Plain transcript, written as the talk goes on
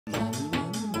The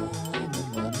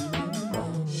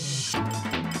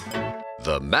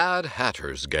Mad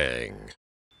Hatter's Gang.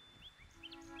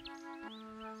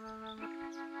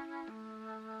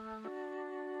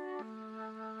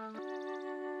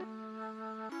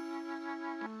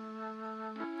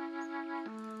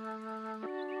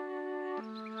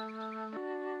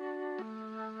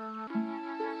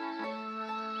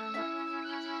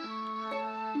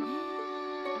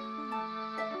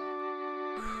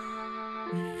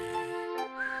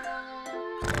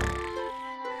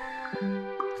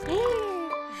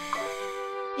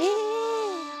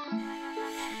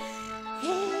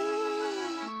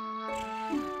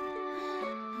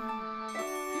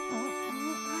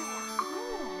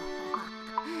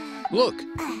 Look,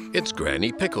 it's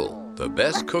Granny Pickle, the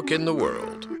best cook in the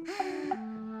world.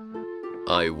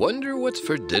 I wonder what's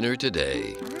for dinner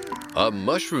today. A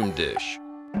mushroom dish.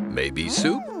 Maybe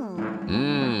soup?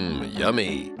 Mmm,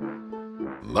 yummy.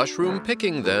 Mushroom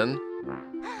picking then.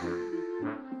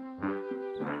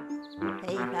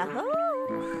 Hey ha ho!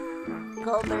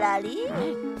 Combelali!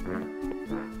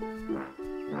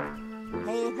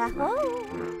 Hey ha ho!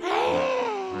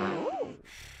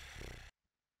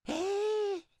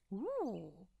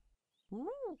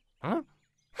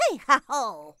 Hey ha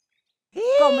ho!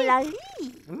 Combelali!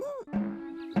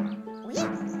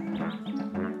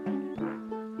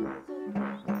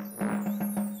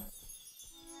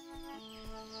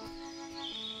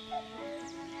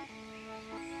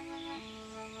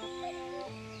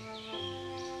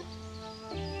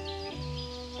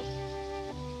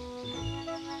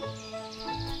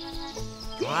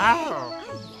 Wow!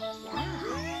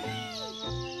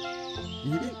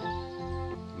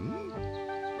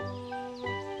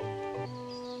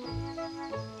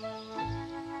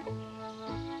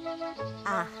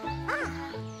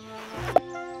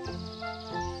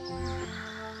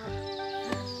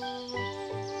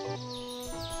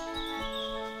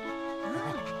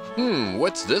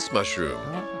 What's this mushroom?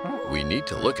 We need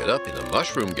to look it up in a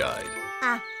mushroom guide.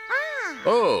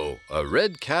 Oh, a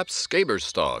red-capped scaber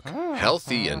stalk.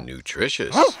 Healthy and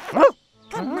nutritious.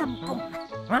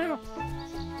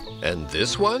 And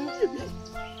this one?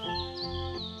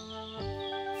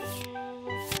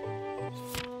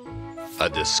 A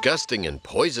disgusting and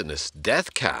poisonous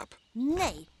death cap.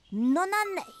 Nay, nona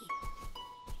nay.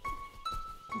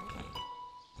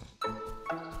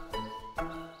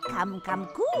 Come, come,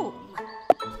 cool.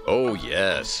 Oh,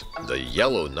 yes. The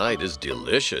yellow night is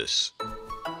delicious.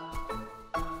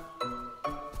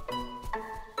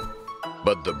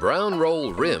 But the brown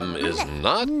roll rim is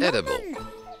not edible.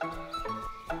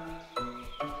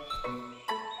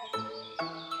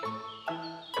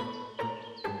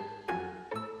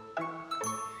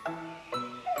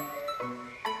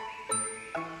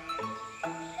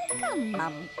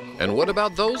 And what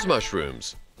about those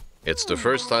mushrooms? It's the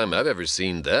first time I've ever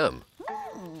seen them.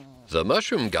 The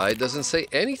mushroom guide doesn't say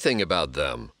anything about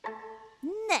them.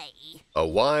 Nay. A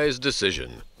wise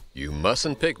decision. You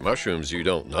mustn't pick mushrooms you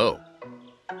don't know.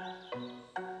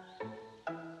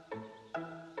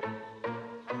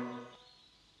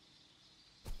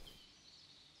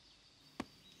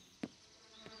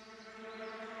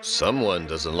 Someone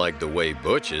doesn't like the way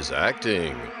Butch is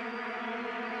acting.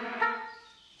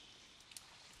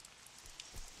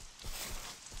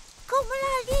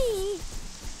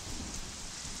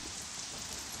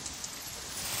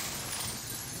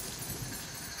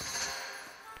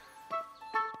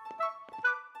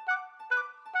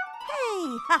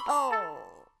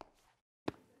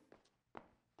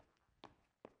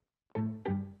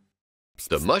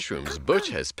 The mushrooms Butch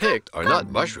has picked are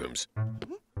not mushrooms,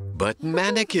 but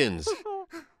mannequins.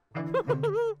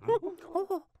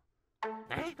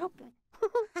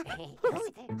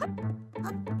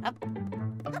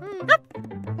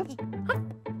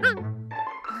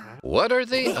 What are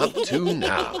they up to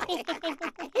now?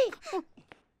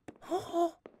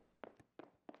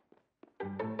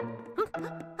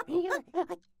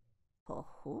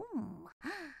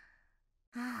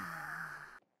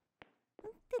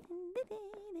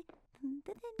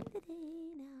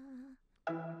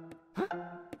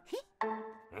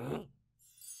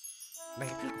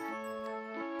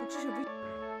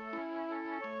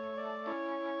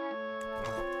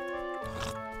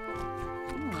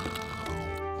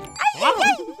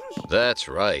 That's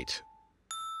right.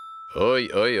 Oi,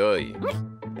 oi, oi.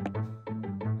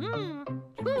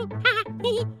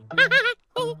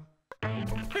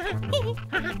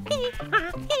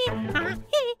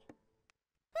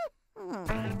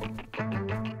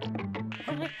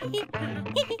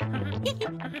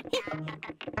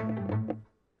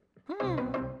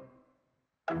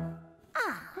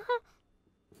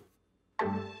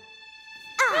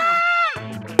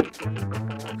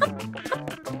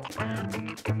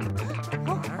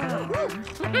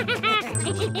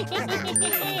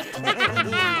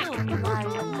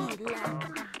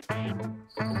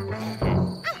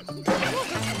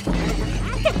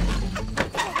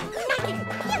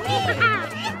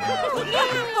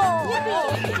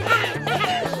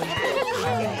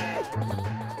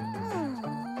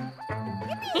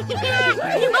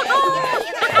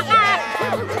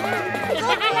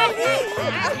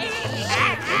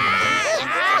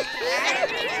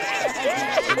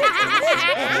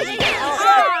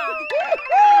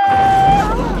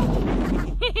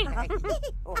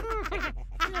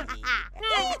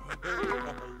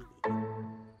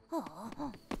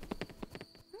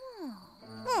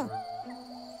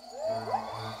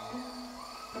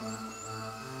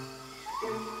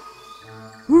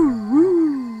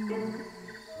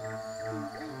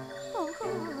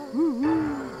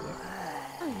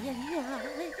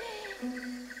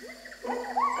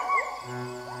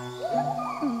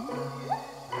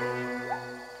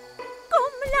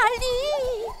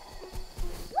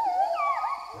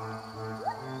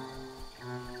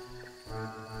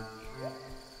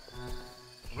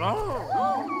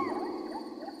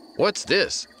 What's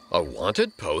this? A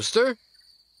wanted poster?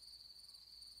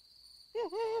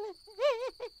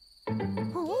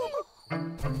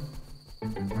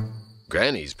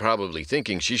 Granny's probably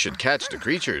thinking she should catch the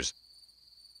creatures.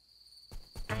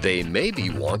 They may be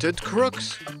wanted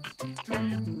crooks.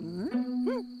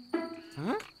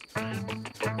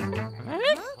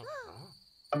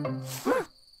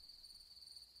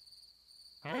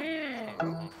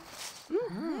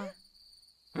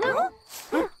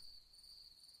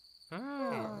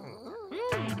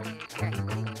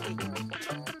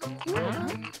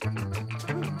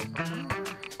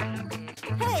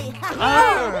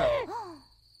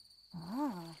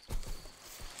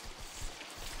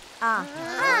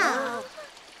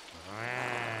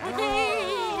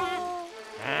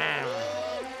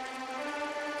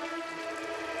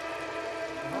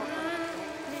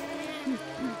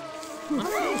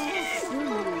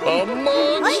 A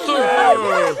monster!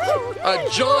 A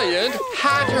giant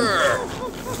hatter!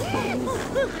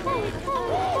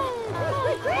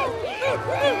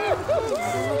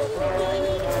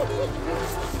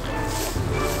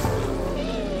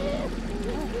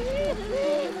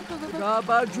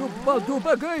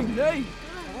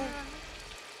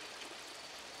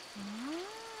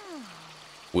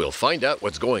 We'll find out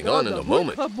what's going on in a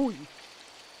moment.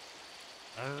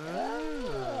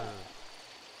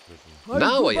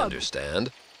 Now I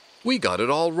understand. We got it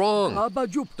all wrong.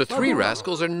 The three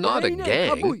rascals are not a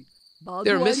gang.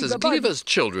 They're Mrs. Gliva's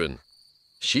children.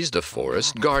 She's the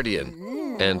forest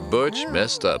guardian. And Butch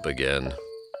messed up again.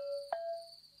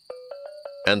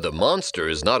 And the monster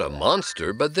is not a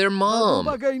monster, but their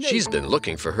mom. She's been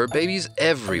looking for her babies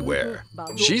everywhere.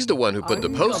 She's the one who put the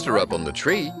poster up on the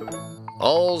tree.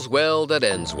 All's well that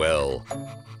ends well.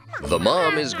 The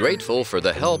mom is grateful for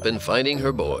the help in finding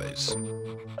her boys.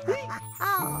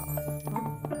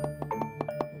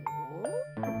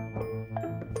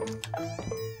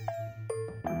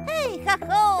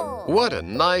 What a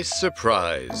nice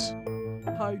surprise.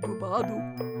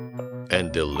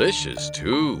 And delicious,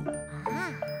 too.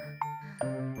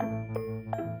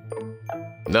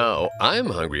 Now I'm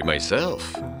hungry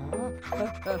myself.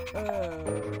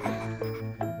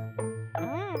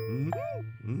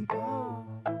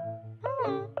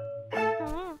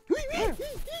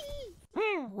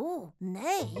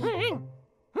 Nay.